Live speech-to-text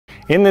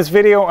In this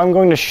video, I'm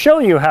going to show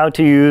you how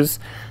to use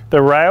the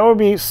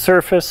Ryobi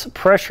surface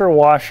pressure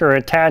washer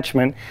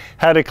attachment,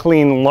 how to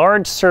clean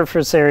large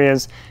surface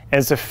areas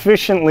as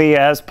efficiently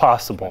as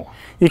possible.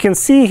 You can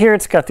see here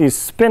it's got these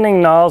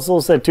spinning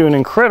nozzles that do an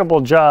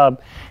incredible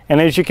job, and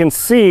as you can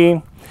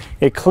see,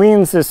 it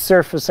cleans this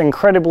surface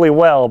incredibly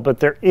well, but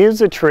there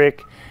is a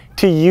trick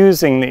to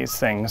using these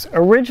things.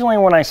 Originally,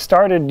 when I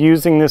started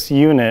using this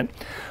unit,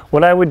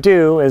 what I would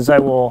do is I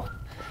will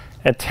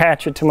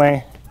attach it to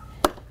my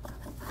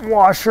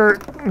washer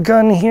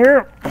gun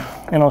here,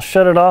 and I'll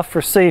shut it off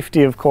for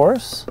safety, of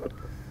course.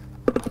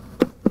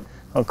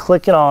 I'll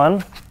click it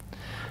on,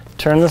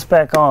 turn this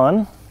back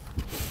on.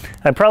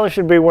 I probably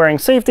should be wearing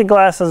safety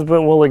glasses,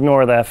 but we'll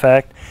ignore that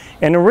fact.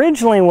 And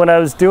originally what I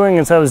was doing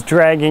is I was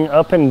dragging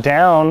up and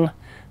down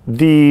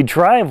the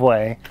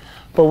driveway.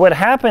 But what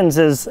happens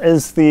is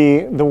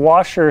the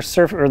washer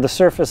or the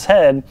surface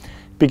head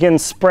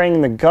begins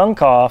spraying the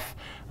gunk off,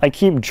 I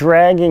keep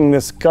dragging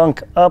this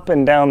gunk up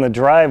and down the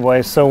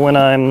driveway, so when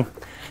I'm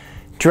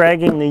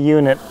dragging the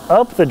unit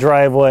up the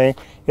driveway,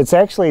 it's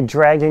actually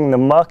dragging the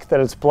muck that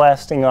it's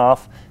blasting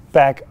off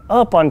back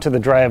up onto the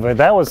driveway.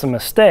 That was a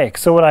mistake.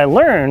 So what I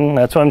learned,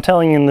 that's what I'm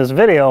telling you in this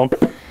video,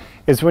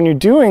 is when you're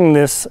doing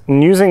this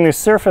and using these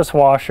surface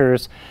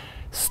washers,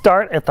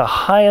 start at the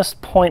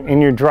highest point in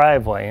your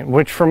driveway,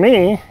 which for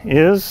me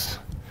is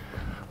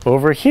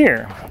over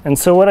here. And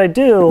so what I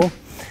do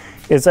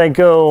is I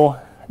go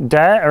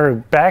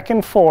back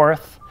and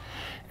forth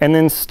and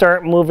then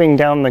start moving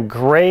down the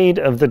grade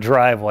of the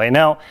driveway.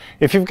 Now,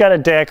 if you've got a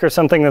deck or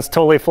something that's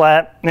totally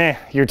flat,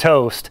 you're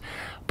toast.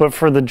 But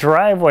for the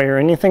driveway or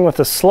anything with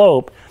a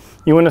slope,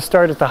 you want to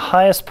start at the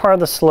highest part of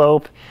the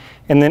slope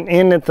and then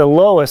in at the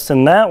lowest,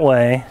 and that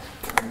way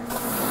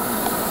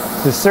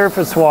the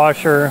surface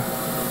washer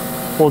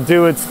will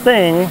do its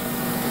thing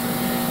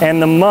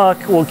and the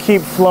muck will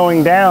keep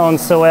flowing down.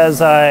 So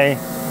as I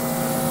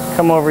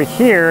come over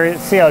here,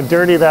 see how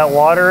dirty that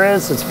water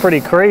is? It's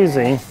pretty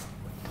crazy.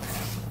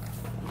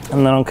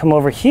 And then I'll come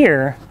over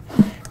here,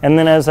 and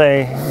then as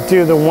I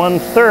do the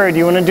 1/3,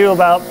 you want to do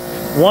about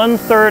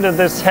 1/3 of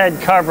this head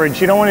coverage.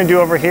 You don't want to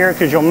do over here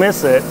because you'll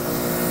miss it.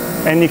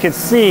 And you can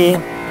see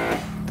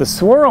the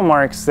swirl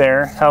marks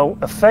there, how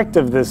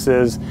effective this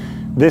is.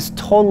 This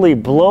totally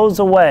blows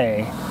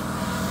away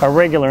a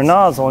regular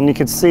nozzle, and you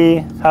can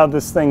see how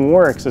this thing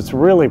works. It's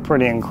really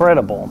pretty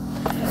incredible.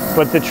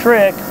 But the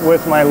trick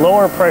with my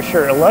lower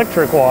pressure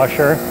electric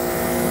washer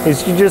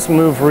is you just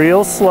move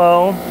real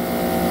slow,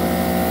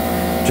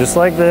 just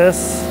like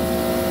this.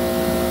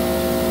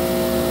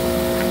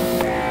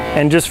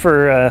 And just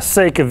for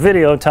sake of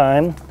video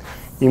time,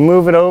 you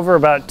move it over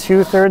about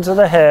 2/3 of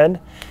the head,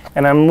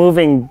 and I'm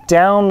moving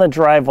down the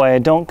driveway. I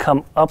don't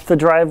come up the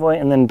driveway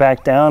and then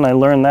back down. I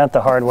learned that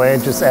the hard way.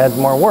 It just adds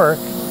more work.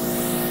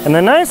 And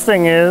the nice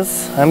thing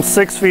is, I'm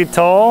 6 feet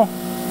tall,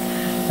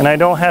 and I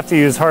don't have to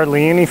use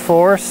hardly any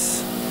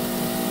force.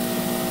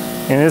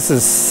 And this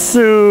is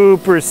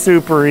super,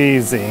 super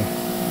easy.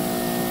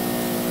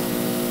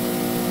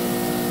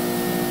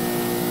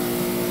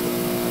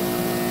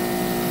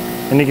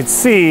 And you can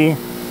see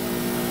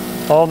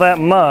all that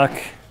muck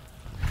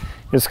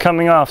is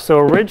coming off. So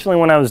originally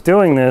when I was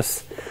doing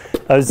this,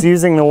 I was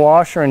using the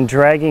washer and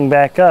dragging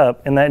back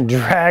up, and that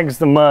drags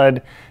the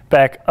mud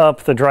back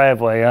up the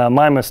driveway.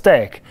 My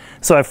mistake.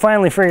 So I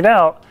finally figured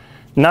out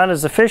not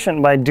as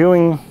efficient by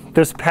doing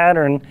this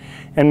pattern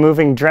and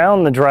moving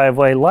down the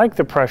driveway like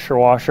the pressure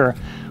washer.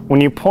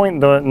 When you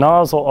point the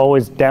nozzle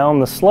always down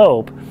the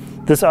slope,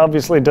 this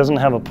obviously doesn't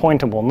have a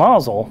pointable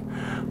nozzle,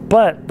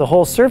 but the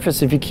whole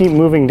surface, if you keep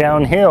moving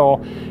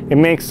downhill, it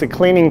makes the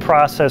cleaning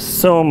process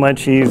so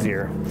much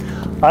easier.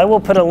 I will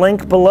put a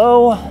link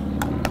below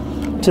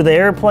to the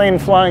airplane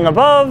flying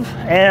above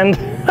and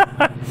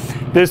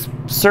this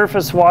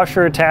surface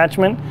washer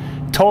attachment.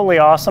 Totally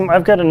awesome.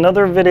 I've got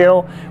another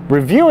video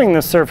reviewing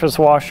the surface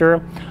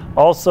washer,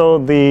 also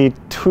the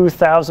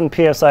 2000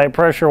 PSI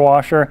pressure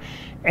washer,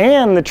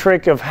 and the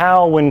trick of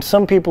how when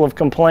some people have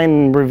complained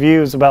in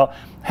reviews about,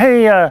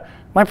 hey,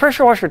 my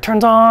pressure washer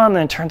turns on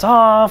and turns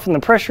off and the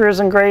pressure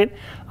isn't great.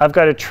 I've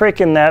got a trick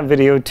in that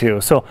video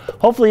too. So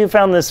hopefully you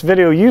found this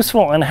video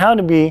useful on how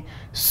to be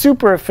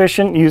super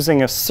efficient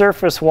using a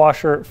surface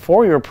washer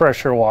for your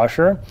pressure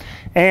washer,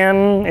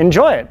 and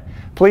enjoy it.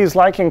 Please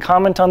like and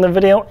comment on the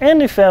video,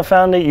 and if you have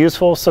found it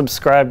useful,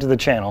 subscribe to the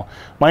channel.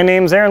 My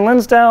name's Aaron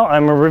Linsdau.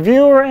 I'm a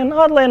reviewer and,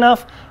 oddly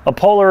enough, a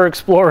polar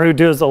explorer who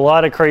does a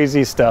lot of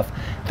crazy stuff.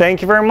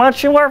 Thank you very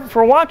much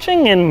for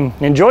watching, and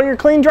enjoy your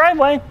clean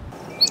driveway.